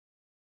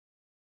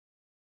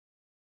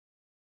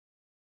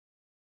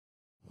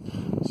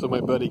So my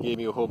buddy gave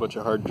me a whole bunch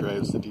of hard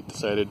drives that he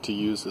decided to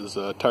use as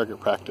target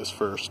practice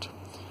first.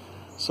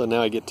 So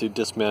now I get to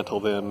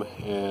dismantle them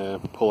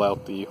and pull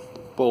out the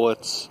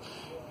bullets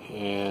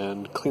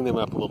and clean them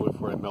up a little bit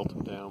before I melt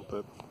them down.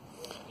 But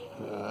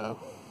I'll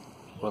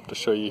have to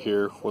show you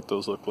here what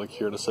those look like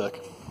here in a sec.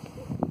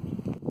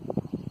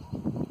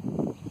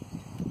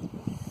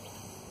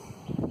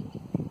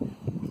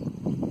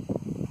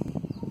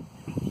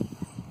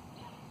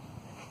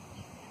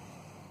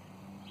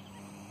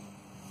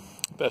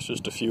 That's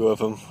just a few of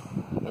them.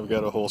 I've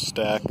got a whole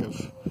stack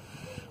of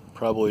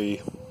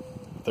probably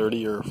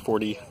 30 or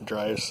 40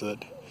 drives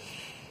that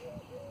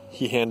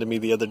he handed me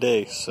the other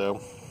day. So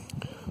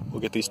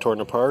we'll get these torn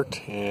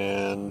apart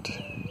and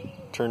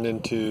turned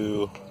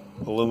into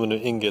aluminum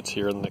ingots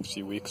here in the next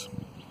few weeks.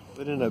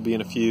 It ended up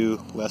being a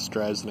few less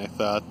drives than I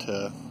thought.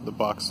 The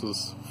box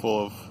was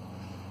full of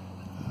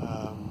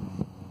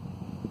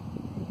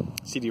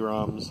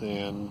CD-ROMs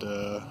and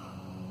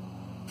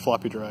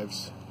floppy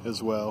drives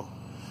as well.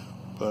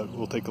 But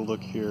we'll take a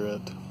look here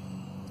at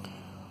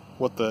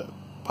what the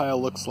pile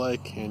looks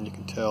like, and you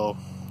can tell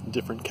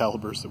different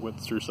calibers that went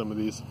through some of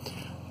these.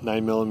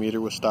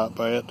 9mm was stopped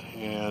by it,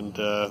 and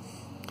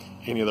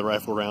any of the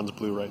rifle rounds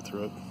blew right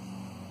through it.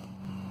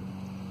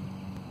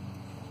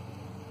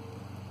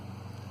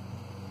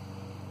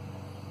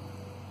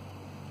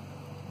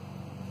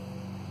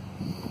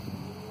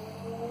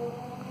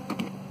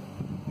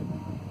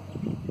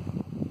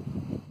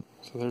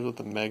 So there's what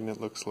the magnet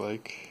looks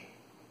like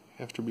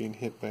after being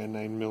hit by a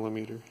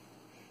 9mm.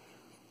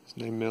 This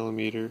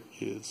 9mm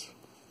is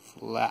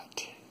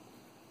flat.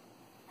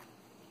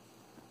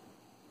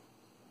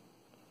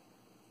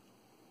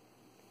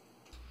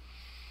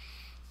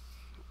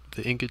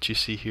 The ingots you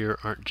see here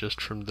aren't just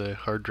from the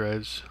hard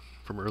drives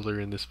from earlier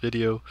in this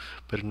video,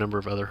 but a number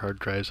of other hard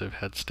drives I've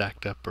had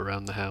stacked up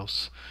around the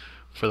house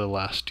for the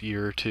last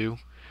year or two.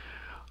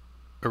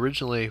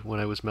 Originally, when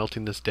I was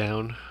melting this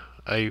down,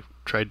 I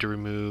tried to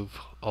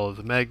remove all of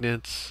the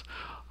magnets,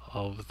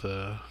 all of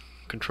the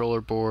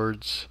controller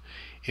boards,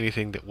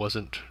 anything that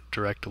wasn't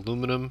direct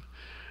aluminum,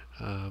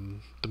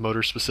 the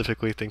motor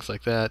specifically, things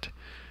like that.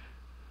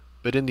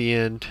 But in the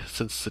end,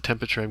 since the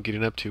temperature I'm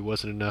getting up to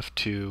wasn't enough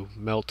to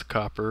melt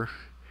copper,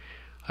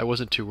 I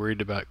wasn't too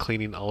worried about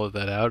cleaning all of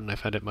that out, and I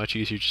found it much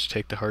easier to just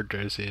take the hard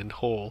drives in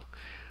whole,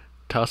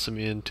 toss them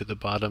into the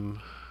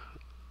bottom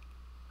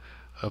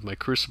of my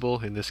crucible,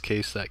 in this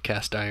case that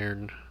cast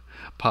iron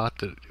pot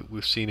that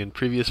we've seen in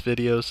previous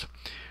videos.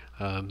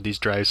 These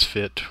drives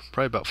fit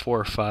probably about 4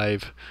 or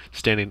 5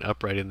 standing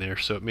upright in there,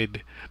 so it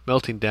made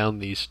melting down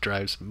these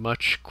drives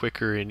much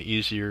quicker and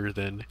easier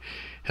than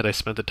had I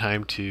spent the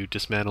time to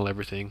dismantle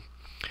everything.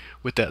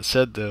 With that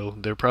said though,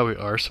 there probably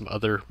are some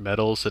other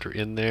metals that are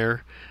in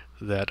there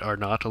that are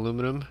not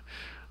aluminum,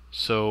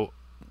 so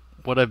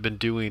what I've been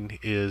doing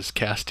is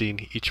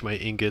casting each of my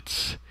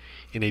ingots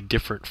in a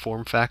different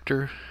form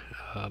factor.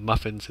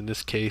 Muffins in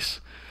this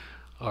case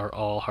are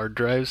all hard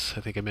drives.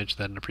 I think I mentioned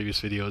that in a previous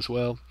video as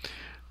well.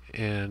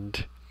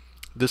 And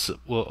this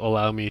will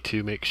allow me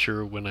to make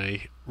sure when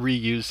I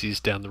reuse these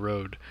down the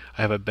road,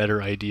 I have a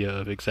better idea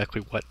of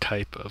exactly what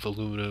type of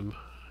aluminum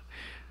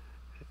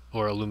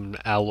or aluminum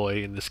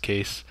alloy in this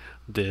case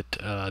that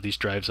these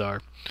drives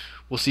are.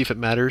 We'll see if it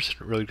matters.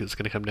 Really, it's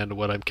going to come down to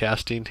what I'm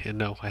casting, and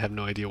no, I have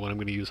no idea what I'm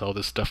going to use all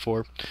this stuff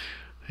for.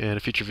 In a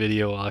future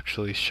video I'll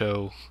actually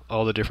show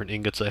all the different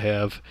ingots I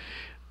have.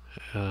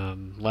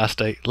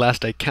 Last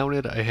I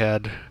counted, I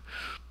had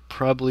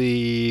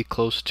probably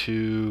close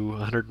to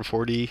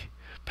 140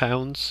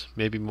 pounds,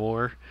 maybe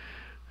more,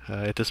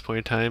 at this point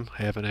in time.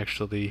 I haven't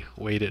actually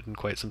weighed it in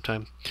quite some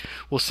time.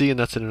 We'll see, and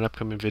that's in an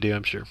upcoming video,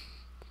 I'm sure.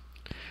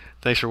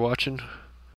 Thanks for watching.